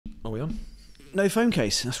Are we on? No phone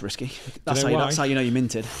case. That's risky. That's know how you know you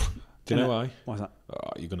minted. Do you know why? Why is that?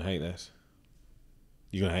 Oh, you're going to hate this.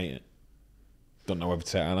 You're going to hate it. Don't know whether to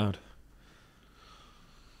say it out loud.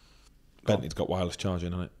 Bentley's got wireless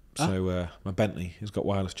charging on it. So my Bentley has got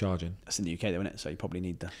wireless charging. That's in the UK though, isn't it? So you probably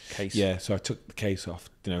need the case. Yeah, so I took the case off,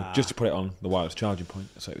 just to put it on the wireless charging point.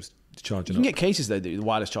 So it was charging You can up. get cases though, the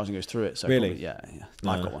wireless charging goes through it. So Really? Probably, yeah.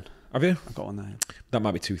 I've got one. Have you? I've got one there. That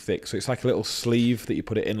might be too thick. So it's like a little sleeve that you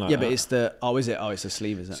put it in like Yeah, that. but it's the... Oh, is it? Oh, it's a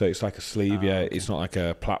sleeve, is it? So it's like a sleeve, yeah. Okay. It's not like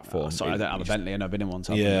a platform. Sorry, I don't have a Bentley. I've never been in one.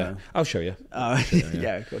 So yeah. I'll show you.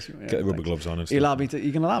 Yeah, of course. Get the rubber gloves on and stuff.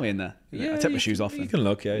 You can allow me in there? Yeah. I take my shoes off. You can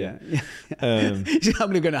look, yeah. I'm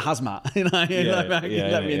going to hazmat.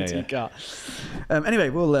 Let me into your car.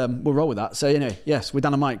 Anyway, we'll roll with that. So, yes, we're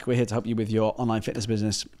Dan and Mike. We're here to help you with your online fitness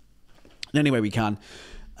business in any way we can.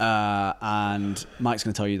 And Mike's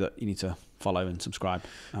going to tell you that you need to follow and subscribe.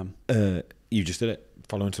 You just did it.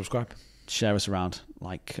 Follow and subscribe. Share us around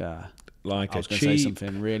like I was going to say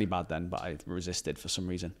something really bad then, but I resisted for some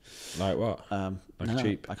reason. Like what?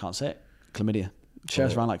 Cheap? I can't say it. Chlamydia. Share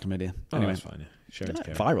us around like chlamydia. Anyway, that's fine. Yeah.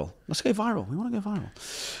 Viral. Let's go viral. We want to go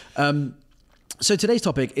viral. So today's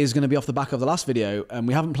topic is going to be off the back of the last video, and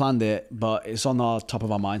we haven't planned it, but it's on our top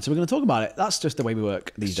of our mind, so we're going to talk about it. That's just the way we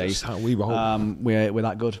work these days. Just how we roll. We're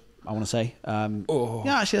that good, I want to say. Yeah,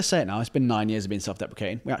 actually, let's say it now. It's been 9 years of being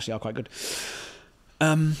self-deprecating. We actually are quite good.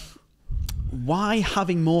 Why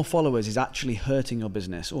having more followers is actually hurting your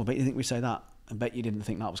business? Oh, I bet you think we say that. I bet you didn't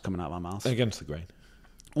think that was coming out of our mouths. Against the grain.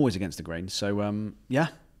 Always against the grain. So, yeah.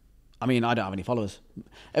 I mean, I don't have any followers.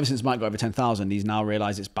 Ever since Mike got over 10,000, he's now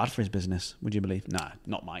realised it's bad for his business. Would you believe? No,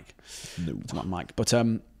 not Mike. No. It's not Mike. But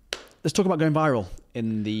let's talk about going viral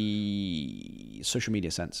in the social media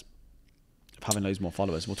sense of having loads more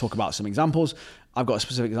followers. We'll talk about some examples. I've got a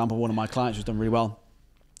specific example of one of my clients who's done really well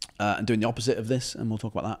and doing the opposite of this, and we'll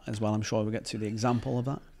talk about that as well. I'm sure we'll get to the example of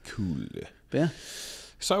that. Cool. But yeah.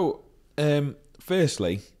 So,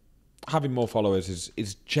 firstly, having more followers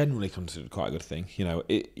is generally considered quite a good thing.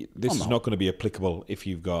 This is not going to be applicable if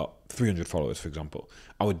you've got 300 followers, for example.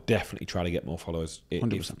 I would definitely try to get more followers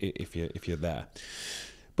if you're there.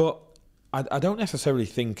 But I don't necessarily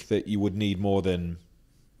think that you would need more than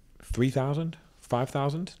 3,000,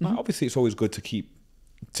 5,000. Mm-hmm. Like, obviously, it's always good to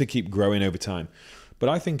keep growing over time. But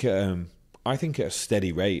I think at a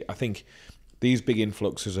steady rate. I think these big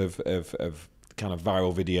influxes of kind of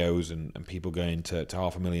viral videos and people going to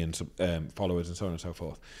 500,000 followers and so on and so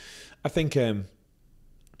forth. I think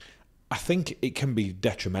it can be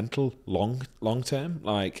detrimental long term.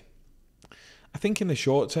 Like, I think in the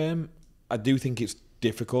short term, I do think it's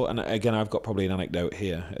difficult. And again, I've got probably an anecdote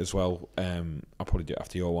here as well. I'll probably do it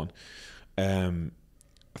after your one.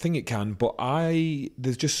 I think it can, but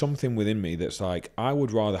there's just something within me that's like, I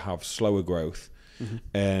would rather have slower growth.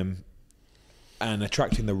 Mm-hmm. And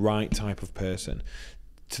attracting the right type of person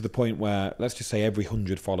to the point where, let's just say every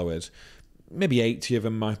 100 followers, maybe 80 of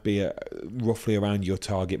them might be roughly around your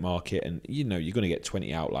target market, and you're going to get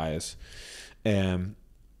 20 outliers,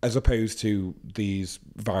 as opposed to these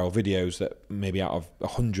viral videos that maybe out of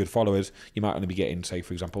 100 followers, you might only be getting, say,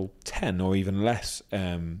 for example, 10 or even less,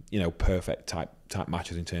 perfect type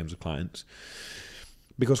matches in terms of clients.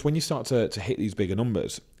 Because when you start to hit these bigger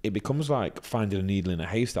numbers, it becomes like finding a needle in a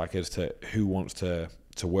haystack as to who wants to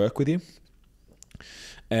work with you.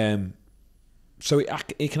 So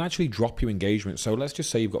it can actually drop your engagement. So let's just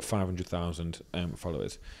say you've got 500,000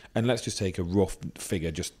 followers, and let's just take a rough figure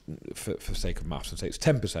just for sake of maths and say it's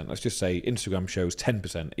 10%. Let's just say Instagram shows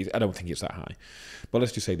 10%. I don't think it's that high, but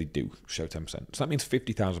let's just say they do show 10%. So that means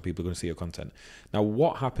 50,000 people are going to see your content. Now,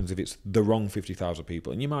 what happens if it's the wrong 50,000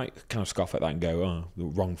 people? And you might kind of scoff at that and go, oh, the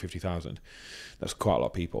wrong 50,000. That's quite a lot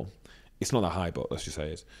of people. It's not that high, but let's just say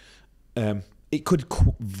it is. It could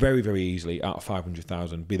very, very easily, out of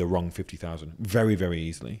 500,000, be the wrong 50,000. Very, very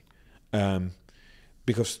easily.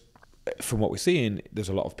 Because from what we're seeing, there's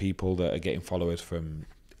a lot of people that are getting followers from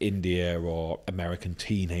India or American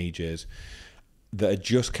teenagers that are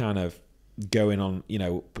just kind of going on,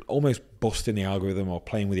 almost busting the algorithm or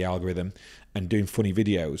playing with the algorithm and doing funny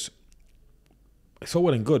videos. It's all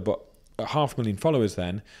well and good, but at 500,000 followers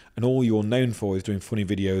then, and all you're known for is doing funny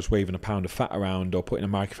videos, waving a pound of fat around or putting a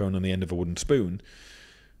microphone on the end of a wooden spoon.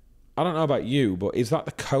 I don't know about you, but is that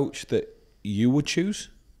the coach that you would choose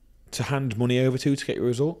to hand money over to get your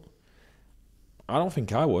result? I don't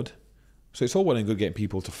think I would. So it's all well and good getting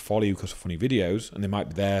people to follow you because of funny videos, and they might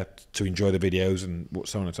be there to enjoy the videos and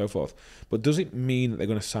so on and so forth. But does it mean that they're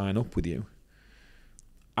going to sign up with you?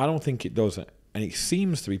 I don't think it does. And it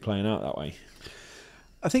seems to be playing out that way.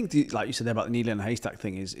 I think, like you said there about the needle in a haystack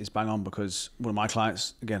thing is bang on, because one of my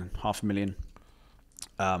clients, again, 500,000,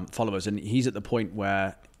 followers, and he's at the point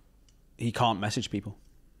where he can't message people.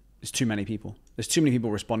 There's too many people. There's too many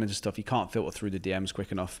people responding to stuff. He can't filter through the DMs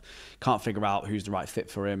quick enough. Can't figure out who's the right fit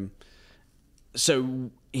for him.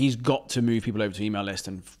 So he's got to move people over to email list,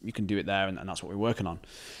 and you can do it there, and that's what we're working on.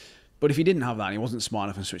 But if he didn't have that and he wasn't smart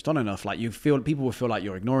enough and switched on enough, like people will feel like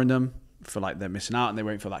you're ignoring them, feel like they're missing out, and they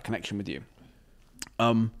won't feel that connection with you.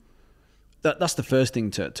 That's the first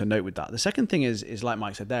thing to note with that. The second thing is like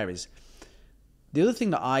Mike said there, is the other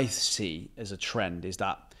thing that I see as a trend is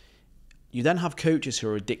that you then have coaches who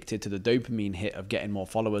are addicted to the dopamine hit of getting more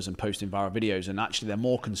followers and posting viral videos, and actually they're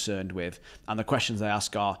more concerned with, and the questions they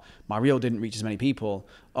ask are, my reel didn't reach as many people.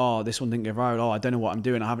 Oh, this one didn't go viral. Oh, I don't know what I'm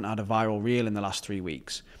doing. I haven't had a viral reel in the last 3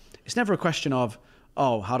 weeks. It's never a question of,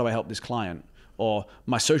 oh, how do I help this client? Or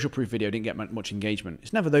my social proof video didn't get much engagement.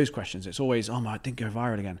 It's never those questions. It's always, oh, my, it didn't go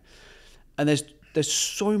viral again. And there's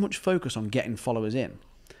so much focus on getting followers in.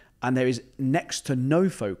 And there is next to no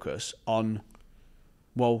focus on,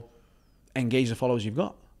 well, engage the followers you've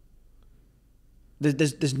got.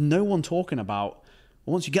 There's no one talking about,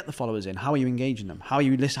 well, once you get the followers in, how are you engaging them? How are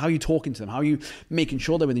you listening? How are you talking to them? How are you making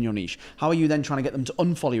sure they're within your niche? How are you then trying to get them to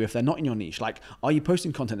unfollow you if they're not in your niche? Like, are you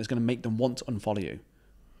posting content that's going to make them want to unfollow you?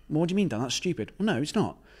 Well, what do you mean, Dan? That's stupid. Well, no, it's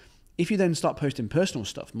not. If you then start posting personal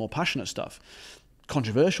stuff, more passionate stuff,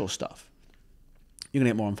 controversial stuff, you're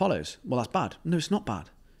going to get more unfollows. Well, that's bad. No, it's not bad.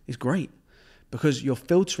 It's great. Because you're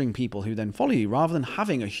filtering people who then follow you, rather than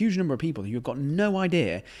having a huge number of people who you've got no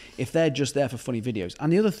idea if they're just there for funny videos.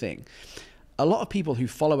 And the other thing, a lot of people who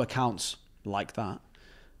follow accounts like that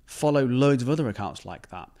follow loads of other accounts like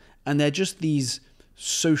that. And they're just these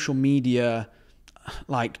social media,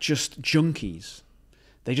 like, just junkies.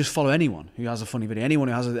 They just follow anyone who has a funny video, anyone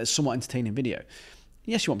who has a somewhat entertaining video.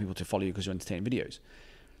 Yes, you want people to follow you because you're entertaining videos.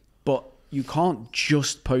 But you can't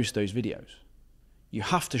just post those videos. You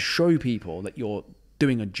have to show people that you're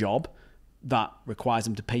doing a job that requires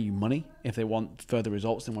them to pay you money if they want further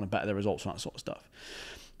results, they want to better their results and that sort of stuff.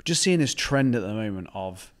 But just seeing this trend at the moment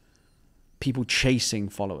of people chasing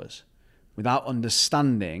followers without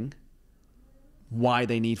understanding why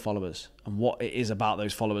they need followers and what it is about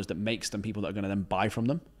those followers that makes them people that are going to then buy from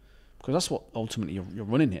them. Because that's what ultimately you're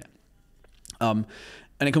running here. And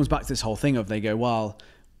it comes back to this whole thing of, they go, well,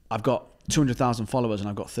 I've got 200,000 followers and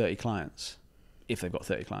I've got 30 clients. If they've got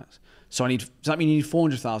 30 clients. So does that mean you need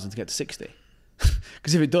 400,000 to get to 60?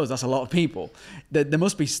 Because if it does, that's a lot of people. There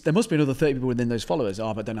must be another 30 people within those followers.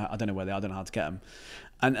 Oh, but I don't know where they are. I don't know how to get them.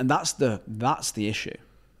 And that's the issue.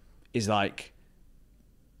 Is like,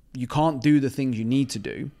 you can't do the things you need to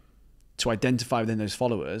do to identify within those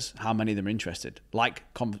followers how many of them are interested. Like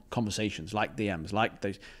conversations, like DMs, like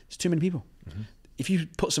those. There's too many people. Mm-hmm. If you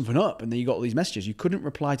put something up and then you got all these messages, you couldn't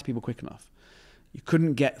reply to people quick enough. You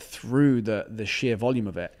couldn't get through the sheer volume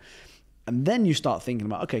of it. And then you start thinking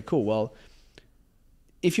about, okay, cool, well,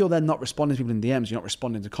 if you're then not responding to people in DMs, you're not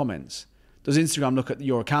responding to comments, does Instagram look at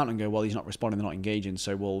your account and go, well, he's not responding, they're not engaging,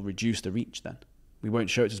 so we'll reduce the reach then? We won't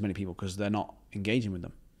show it to as many people because they're not engaging with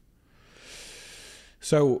them.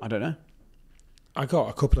 So I don't know. I got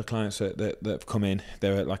a couple of clients that have come in.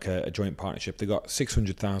 They're like a joint partnership. They got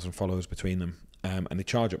 600,000 followers between them, and they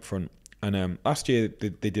charge up front. And last year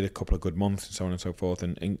they did a couple of good months and so on and so forth,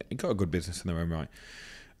 and got a good business in their own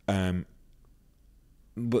right.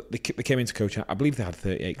 But they came into coaching. I believe they had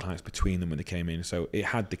 38 clients between them when they came in, so it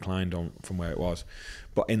had declined from where it was.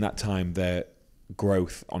 But in that time, their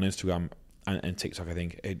growth on Instagram and TikTok, I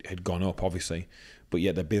think, had gone up, obviously, but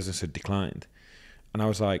yet their business had declined. And I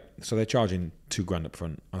was like, so they're charging $2,000 up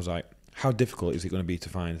front. I was like, how difficult is it going to be to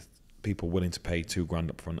find people willing to pay $2,000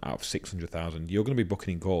 up front out of 600,000? You're going to be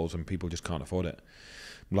booking in calls and people just can't afford it.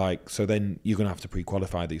 Like, so then you're going to have to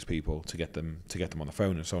pre-qualify these people to get them on the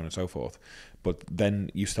phone and so on and so forth. But then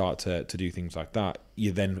you start to do things like that.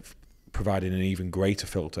 You're then providing an even greater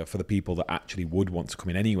filter for the people that actually would want to come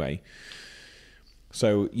in anyway.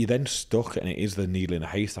 So you're then stuck, and it is the needle in a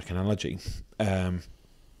haystack analogy.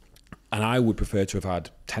 And I would prefer to have had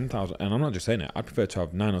 10,000, and I'm not just saying it, I'd prefer to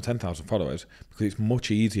have 9,000 or 10,000 followers, because it's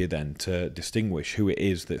much easier then to distinguish who it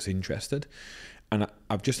is that's interested. And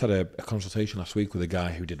I've just had a consultation last week with a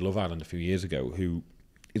guy who did Love Island a few years ago, who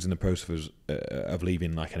is in the process of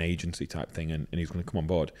leaving like an agency type thing, and he's going to come on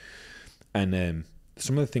board. And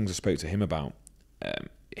some of the things I spoke to him about,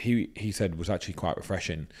 he said was actually quite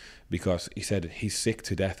refreshing, because he said he's sick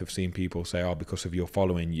to death of seeing people say, oh, because of your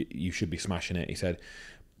following, you should be smashing it. He said,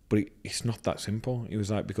 but it's not that simple. He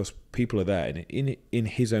was like, because people are there. And in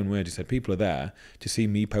his own words, he said, people are there to see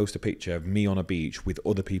me post a picture of me on a beach with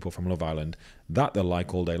other people from Love Island. That they'll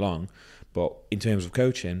like all day long. But in terms of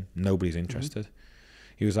coaching, nobody's interested.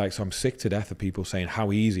 Mm-hmm. he was like, so I'm sick to death of people saying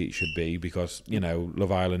how easy it should be because, you know,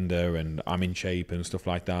 Love Islander and I'm in shape and stuff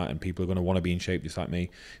like that, and people are going to want to be in shape just like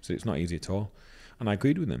me. So it's not easy at all. And I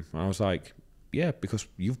agreed with him. I was like, yeah, because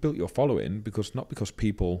you've built your following, not because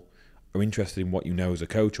people are interested in what you know as a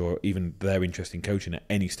coach, or even they're interested in coaching at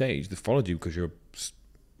any stage. They followed you because you're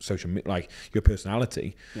like your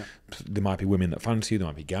personality. Yeah. There might be women that fancy you, there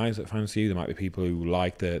might be guys that fancy you, there might be people who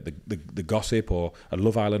like the gossip or are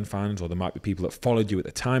Love Island fans, or there might be people that followed you at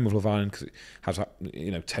the time of Love Island because it has, you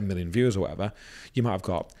know, 10 million viewers or whatever. You might have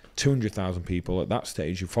got 200,000 people at that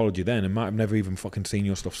stage who followed you then and might have never even fucking seen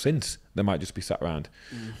your stuff since. They might just be sat around.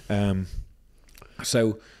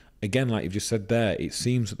 So again, like you've just said there, it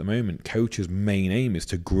seems at the moment coaches' main aim is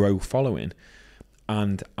to grow following.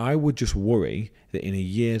 And I would just worry that in a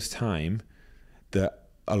year's time, that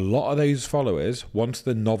a lot of those followers, once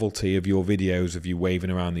the novelty of your videos of you waving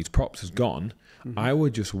around these props is gone, I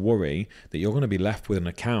would just worry that you're going to be left with an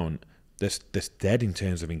account that's dead in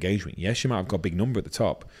terms of engagement. Yes, you might have got a big number at the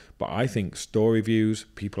top, but I think story views,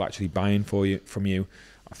 people actually buying from you,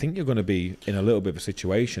 I think you're going to be in a little bit of a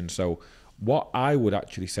situation. So what I would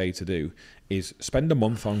actually say to do is spend a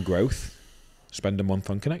month on growth, spend a month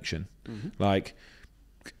on connection. Like,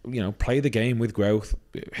 you know, play the game with growth,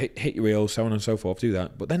 hit your reels, so on and so forth, do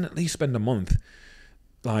that. But then at least spend a month,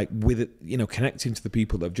 like, with it, you know, connecting to the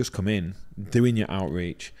people that have just come in, doing your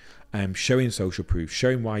outreach, showing social proof,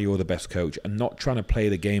 showing why you're the best coach, and not trying to play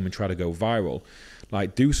the game and try to go viral.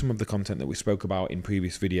 Like, do some of the content that we spoke about in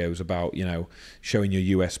previous videos about, you know, showing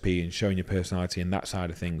your USP and showing your personality and that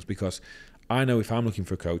side of things, because I know if I'm looking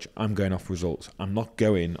for a coach, I'm going off results. I'm not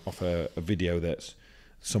going off a video that's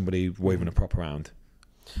somebody waving a prop around.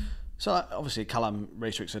 So obviously Callum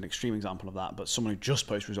Raystrick's an extreme example of that, but someone who just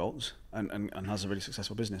posts results and has a really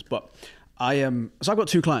successful business. But so I've got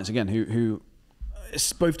two clients again who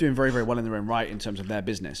is both doing very, very well in their own right in terms of their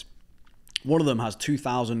business. One of them has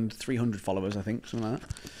 2,300 followers, I think, something like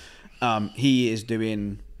that. He is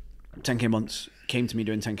doing 10K months, came to me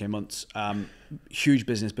doing 10K months, huge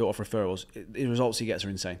business built off referrals. The results he gets are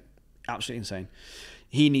insane, absolutely insane.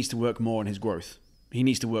 He needs to work more on his growth. He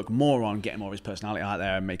needs to work more on getting more of his personality out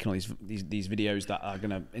there and making all these videos that are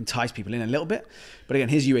going to entice people in a little bit. But again,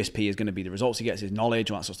 his USP is going to be the results he gets, his knowledge,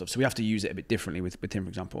 all that sort of stuff. So we have to use it a bit differently with him, for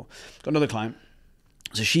example. Got another client.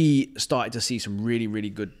 So she started to see some really, really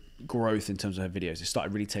good growth in terms of her videos. It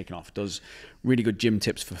started really taking off. Does really good gym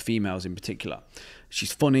tips for females in particular.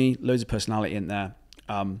 She's funny, loads of personality in there.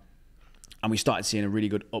 And we started seeing a really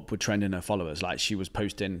good upward trend in her followers. Like, she was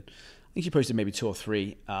posting, I think she posted maybe 2 or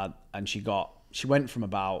 3, and she went from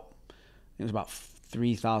about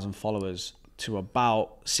 3,000 followers to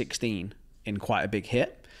about 16 in quite a big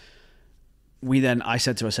hit. I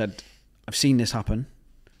said to her, I've seen this happen.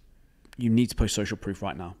 You need to post social proof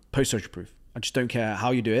right now. Post social proof. I just don't care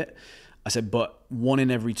how you do it. I said, but 1 in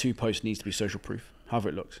every 2 posts needs to be social proof, however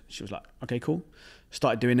it looks. She was like, okay, cool.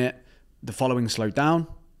 Started doing it. The following slowed down.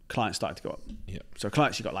 Clients started to go up. Yeah. So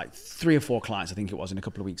she got like 3 or 4 clients, I think it was, in a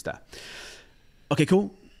couple of weeks there. Okay,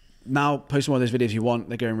 cool. Now post more of those videos you want.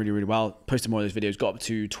 They're going really, really well. Posted more of those videos, got up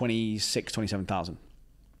to 26, 27,000.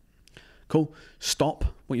 Cool. Stop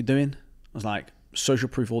what you're doing. I was like, social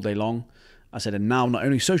proof all day long. I said, and now not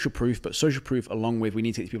only social proof, but social proof along with, we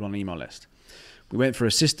need to get these people on an email list. We went for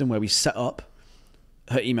a system where we set up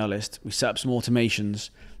her email list. We set up some automations,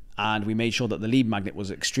 and we made sure that the lead magnet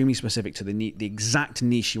was extremely specific to the exact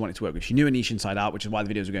niche she wanted to work with. She knew a niche inside out, which is why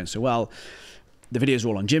the videos were going so well. The videos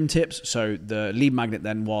were all on gym tips. So the lead magnet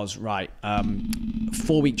then was,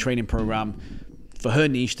 4-week training program for her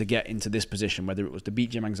niche to get into this position, whether it was to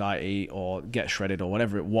beat gym anxiety or get shredded or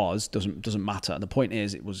whatever it was, doesn't matter. The point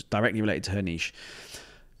is, it was directly related to her niche,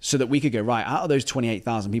 so that we could go, right, out of those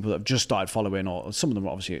 28,000 people that have just started following, or some of them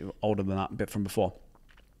are obviously older than that, a bit from before,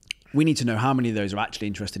 we need to know how many of those are actually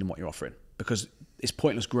interested in what you're offering, because it's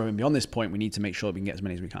pointless growing beyond this point. We need to make sure that we can get as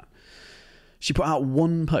many as we can. She put out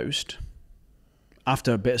one post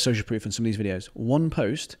after a bit of social proof and some of these videos, one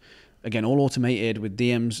post, again, all automated with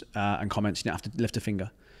DMs and comments. You didn't have to lift a finger.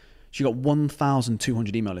 She got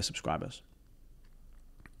 1,200 email list subscribers.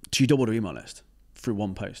 She doubled her email list through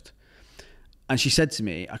one post. And she said to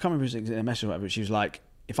me, I can't remember if it was in a message or whatever, but she was like,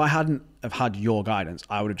 if I hadn't have had your guidance,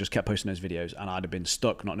 I would have just kept posting those videos and I'd have been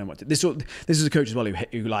stuck not knowing what to do. This is a coach as well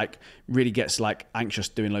who like really gets like anxious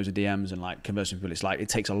doing loads of DMs and like conversing with people. It's like, it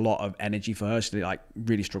takes a lot of energy for her. She like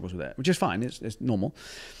really struggles with it, which is fine. It's normal.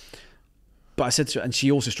 But I said to her, and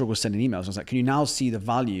she also struggles sending emails. I was like, can you now see the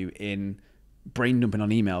value in brain dumping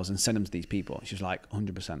on emails and send them to these people? She was like,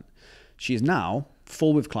 100%. She is now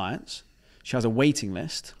full with clients. She has a waiting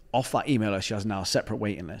list. Off that email list, she has now a separate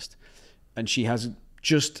waiting list. And she has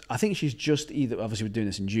I think she's just either, obviously we're doing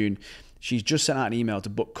this in June, she's just sent out an email to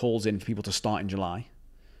book calls in for people to start in July.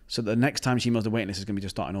 So the next time she emails the waiting list is going to be to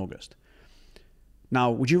start in August.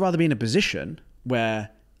 Now, would you rather be in a position where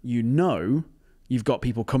you know you've got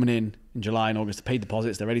people coming in July and August to pay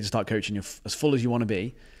deposits, they're ready to start coaching, you're as full as you want to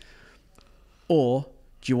be? Or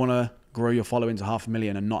do you want to grow your following to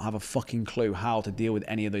 500,000 and not have a fucking clue how to deal with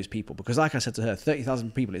any of those people? Because like I said to her,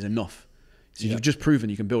 30,000 people is enough. So you've just proven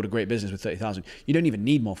you can build a great business with 30,000. You don't even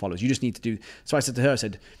need more followers. You just need to do. So I said to her, I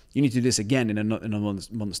said, you need to do this again in a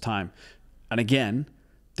month's time. And again,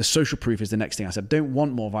 the social proof is the next thing. I said, don't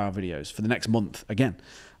want more viral videos for the next month. Again,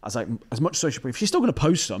 I was like, as much social proof. She's still going to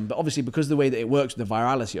post some, but obviously because of the way that it works with the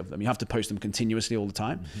virality of them, you have to post them continuously all the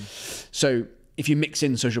time. Mm-hmm. So if you mix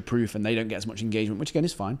in social proof and they don't get as much engagement, which again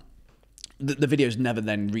is fine, the videos never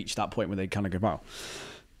then reach that point where they kind of go viral.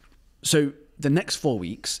 So the next 4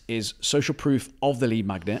 weeks is social proof of the lead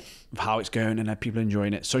magnet, of how it's going and how people are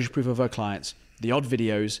enjoying it, social proof of her clients, the odd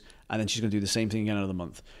videos, and then she's going to do the same thing again another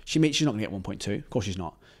month. She's not going to get 1.2, of course she's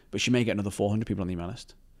not, but she may get another 400 people on the email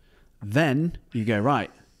list. Then you go, right,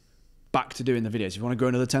 back to doing the videos. If you want to grow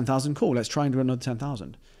another 10,000, cool, let's try and do another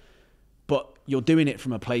 10,000. But you're doing it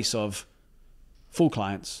from a place of full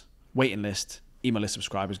clients, waiting list, email list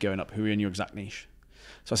subscribers going up who are in your exact niche.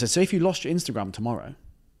 So I said, so if you lost your Instagram tomorrow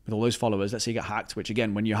with all those followers, let's say you get hacked, which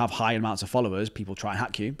again, when you have high amounts of followers, people try and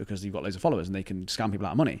hack you because you've got loads of followers and they can scam people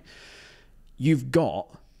out of money. You've got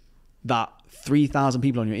that 3,000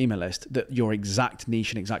 people on your email list, that your exact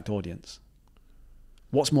niche and exact audience.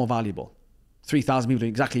 What's more valuable? 3,000 people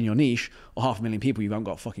exactly in your niche, or 500,000 people you haven't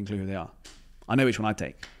got a fucking clue who they are? I know which one I'd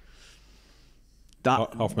take.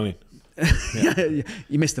 That 500,000. Yeah.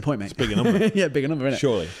 You missed the point, mate. It's a bigger number. Yeah, bigger number, isn't it?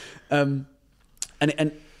 Surely.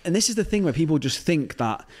 And this is the thing where people just think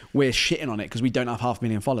that we're shitting on it because we don't have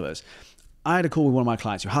 500,000 followers. I had a call with one of my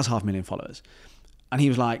clients who has 500,000 followers, and he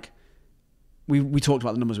was like, we talked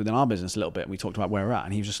about the numbers within our business a little bit, and we talked about where we're at,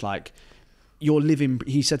 and he was just like,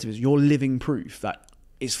 he said to us, you're living proof that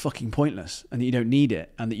it's fucking pointless and that you don't need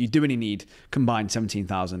it, and that you do only need combined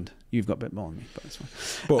 17,000. You've got a bit more than me, but it's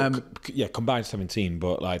fine. But combined 17,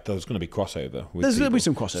 but like there's going to be crossover. There'll be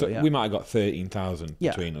some crossover. So we might have got 13,000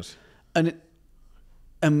 between us,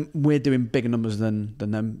 and we're doing bigger numbers than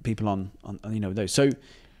them people on those. So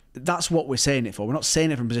that's what we're saying it for. We're not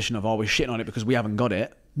saying it from a position of we're shitting on it because we haven't got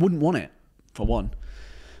it. Wouldn't want it for one,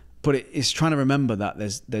 but it's trying to remember that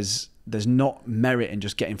there's not merit in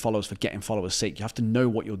just getting followers for getting followers' sake. You have to know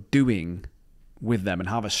what you're doing with them and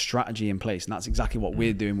have a strategy in place. And that's exactly what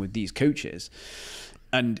we're doing with these coaches.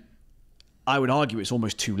 And I would argue it's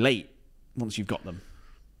almost too late once you've got them.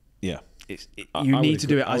 Yeah. You need to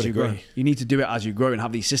do it as you grow. You need to do it as you grow and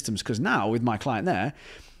have these systems. Because now with my client there,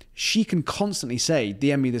 she can constantly say,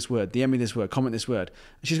 DM me this word, comment this word.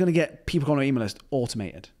 And she's going to get people on her email list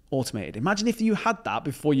automated. Imagine if you had that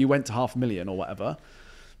before you went to 500,000 or whatever.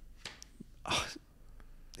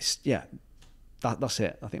 That's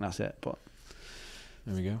it. I think that's it. But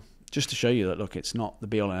there we go. Just to show you that, look, it's not the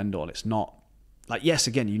be all and end all. It's not like, yes,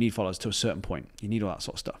 again, you need followers to a certain point. You need all that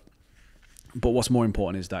sort of stuff. But what's more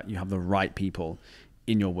important is that you have the right people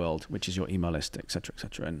in your world, which is your email list, et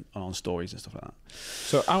cetera, and on stories and stuff like that.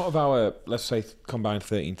 So out of our, let's say, combined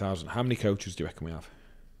 13,000, how many coaches do you reckon we have?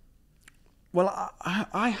 Well,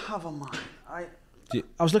 I have on mine.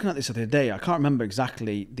 I was looking at this the other day. I can't remember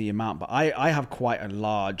exactly the amount, but I have quite a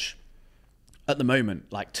large, at the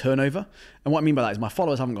moment, like turnover. And what I mean by that is my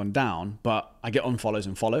followers haven't gone down, but I get unfollows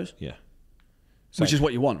and follows. Yeah. Which is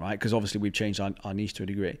what you want, right? Because obviously we've changed our niche to a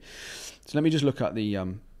degree. So let me just look at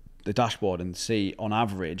the dashboard and see on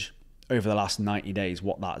average over the last 90 days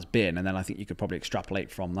what that has been. And then I think you could probably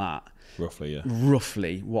extrapolate from that. Roughly, yeah.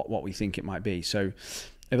 Roughly what we think it might be. So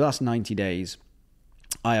over the last 90 days,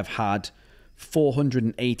 I have had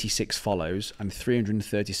 486 follows and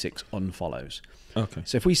 336 unfollows. Okay.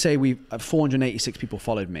 So if we say we've 486 people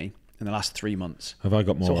followed me in the last 3 months. Have I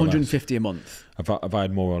got more? So 150 a month. Have I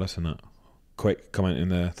had more or less than that? Quick comment in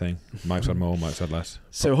the thing. Mike's had more, Mike's had less.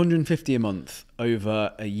 So 150 a month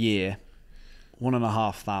over a year,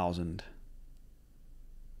 1,500.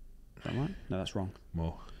 Is that right? No, that's wrong.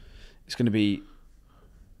 More. It's going to be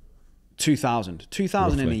 2,000.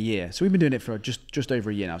 2,000 in a year. So we've been doing it for just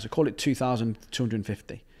over a year now. So call it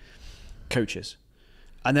 2,250 coaches.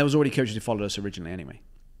 And there was already coaches who followed us originally anyway.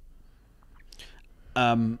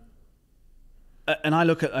 And I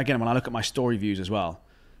look at, again, when I look at my story views as well,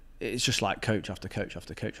 it's just like coach after coach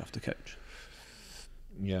after coach after coach.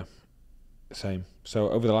 Yeah, same.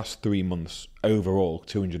 So over the last 3 months, overall,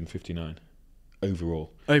 259.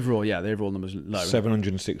 Overall, yeah, the overall number's low.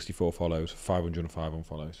 764 follows, 505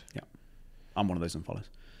 unfollows. Yeah, I'm one of those unfollows.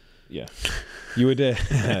 Yeah. You would.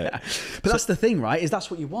 But that's the thing, right? Is that's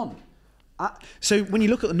what you want. So when you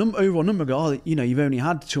look at the overall number, go, oh, you know, you've only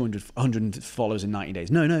had 100 followers in 90 days.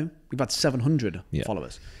 No, we've had 700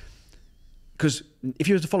 followers. Because if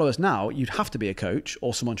you were to follow us now, you'd have to be a coach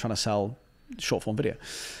or someone trying to sell short form video.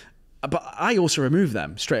 But I also remove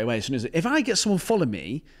them straight away. As soon as if I get someone follow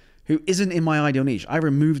me who isn't in my ideal niche, I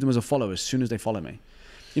remove them as a follower as soon as they follow me.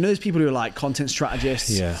 You know, there's people who are like content strategists,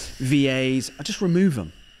 VAs. I just remove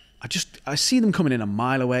them. I see them coming in a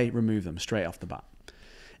mile away, remove them straight off the bat.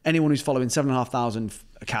 Anyone who's following 7,500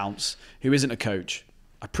 accounts who isn't a coach,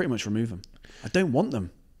 I pretty much remove them. I don't want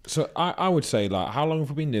them. So I would say, like, how long have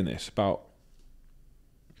we been doing this? About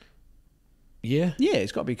a year? Yeah,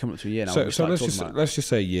 it's got to be coming up to a year now. So let's just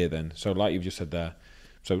say a year then. So like you've just said there,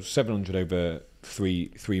 so 700 over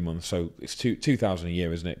three months. So it's 2,000 a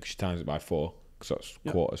year, isn't it? Because you times it by 4, because that's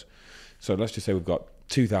quarters. So let's just say we've got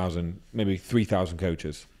 2,000, maybe 3,000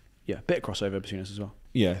 coaches. Yeah, bit of crossover between us as well.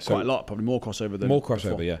 Yeah, so quite a lot, probably more crossover than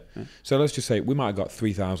before. Yeah. So let's just say we might have got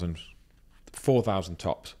 3,000, 4,000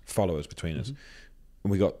 tops followers between us,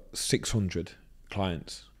 and we got 600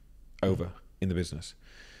 clients over in the business.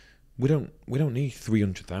 We don't need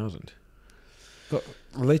 300,000. But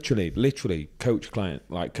literally, coach client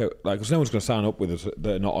like because no one's going to sign up with us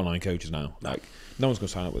that are not online coaches now. Like no one's going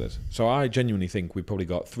to sign up with us. So I genuinely think we probably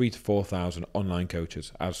got 3,000 to 4,000 online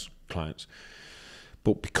coaches as clients.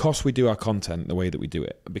 But because we do our content the way that we do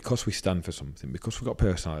it, because we stand for something, because we've got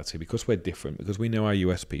personality, because we're different, because we know our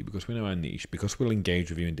USP, because we know our niche, because we'll engage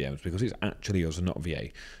with you in DMs, because it's actually us and not VA,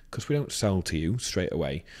 because we don't sell to you straight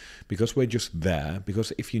away, because we're just there,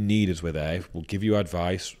 because if you need us, we're there, we'll give you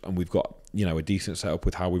advice, and we've got, you know, a decent setup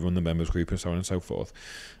with how we run the members group and so on and so forth.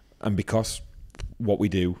 And because what we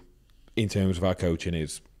do in terms of our coaching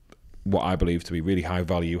is what I believe to be really high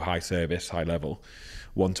value, high service, high level,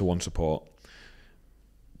 one-to-one support,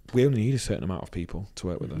 we only need a certain amount of people to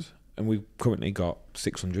work with us. And we've currently got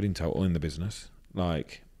 600 in total in the business.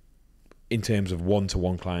 Like, in terms of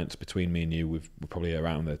one-to-one clients between me and you, we're probably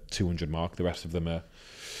around the 200 mark. The rest of them are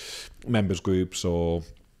members groups or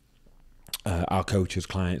our coaches,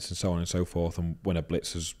 clients, and so on and so forth. And when a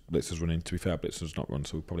Blitz is running, to be fair, Blitz has not run,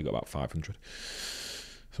 so we've probably got about 500.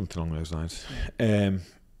 Something along those lines.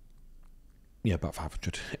 Yeah, about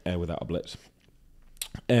 500 without a Blitz.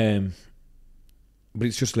 But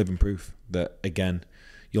it's just living proof that, again,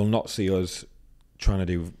 you'll not see us trying to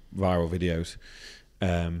do viral videos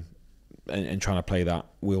and trying to play that.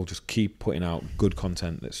 We'll just keep putting out good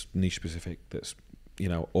content that's niche specific, that's, you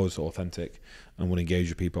know, us, authentic, and we'll engage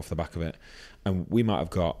with people off the back of it. And we might have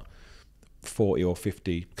got 40 or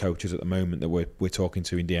 50 coaches at the moment that we're talking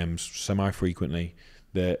to in DMs semi-frequently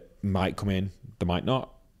that might come in, they might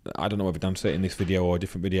not. I don't know whether Dan said it in this video or a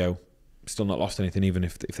different video. Still not lost anything, even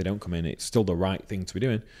if they don't come in. It's still the right thing to be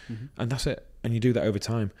doing, and that's it. And you do that over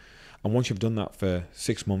time, and once you've done that for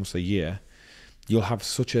 6 months, a year, you'll have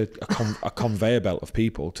such a conveyor belt of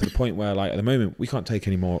people to the point where, like, at the moment, we can't take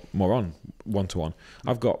any more on one-to-one.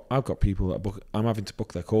 I've got people that I'm having to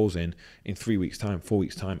book their calls in 3 weeks' time, 4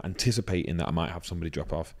 weeks' time, anticipating that I might have somebody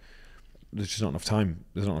drop off. There's just not enough time.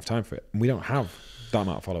 There's not enough time for it, and we don't have that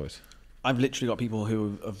amount of followers. I've literally got people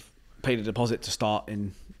who have paid a deposit to start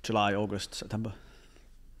in July, August, September,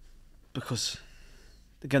 because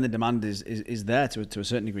again the demand is there to a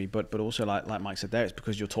certain degree, but also like Mike said there, it's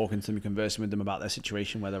because you're talking to them, you're conversing with them about their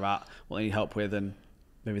situation, where they're at, what they need help with, and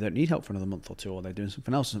maybe they don't need help for another month or two, or they're doing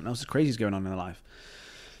something else crazy is going on in their life.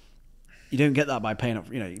 You don't get that by paying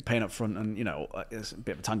up front, and you know, it's a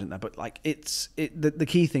bit of a tangent there, but like the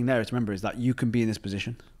key thing there to remember is that you can be in this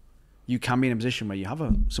position. You can be in a position where you have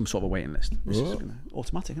some sort of a waiting list. This is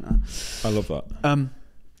automatic, isn't it? I love that.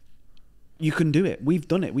 You can do it. We've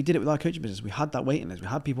done it. We did it with our coaching business. We had that waiting list. We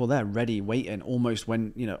had people there ready, waiting, almost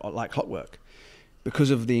when, you know, like clockwork, because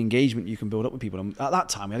of the engagement you can build up with people. And at that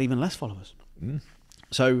time, we had even less followers.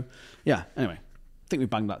 So, yeah. Anyway, I think we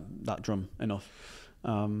banged that drum enough. Yeah.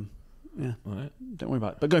 All right. Don't worry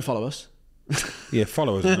about it. But go follow us. Yeah,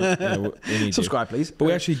 follow us. Yeah, we need subscribe, please. But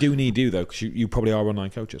we actually do need you, though, because you probably are online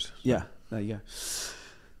coaches. So. Yeah, there you go.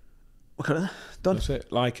 Okay, done. That's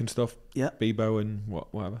it. Like and stuff. Yeah. Bebo and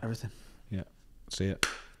whatever. Everything. Yeah. See it.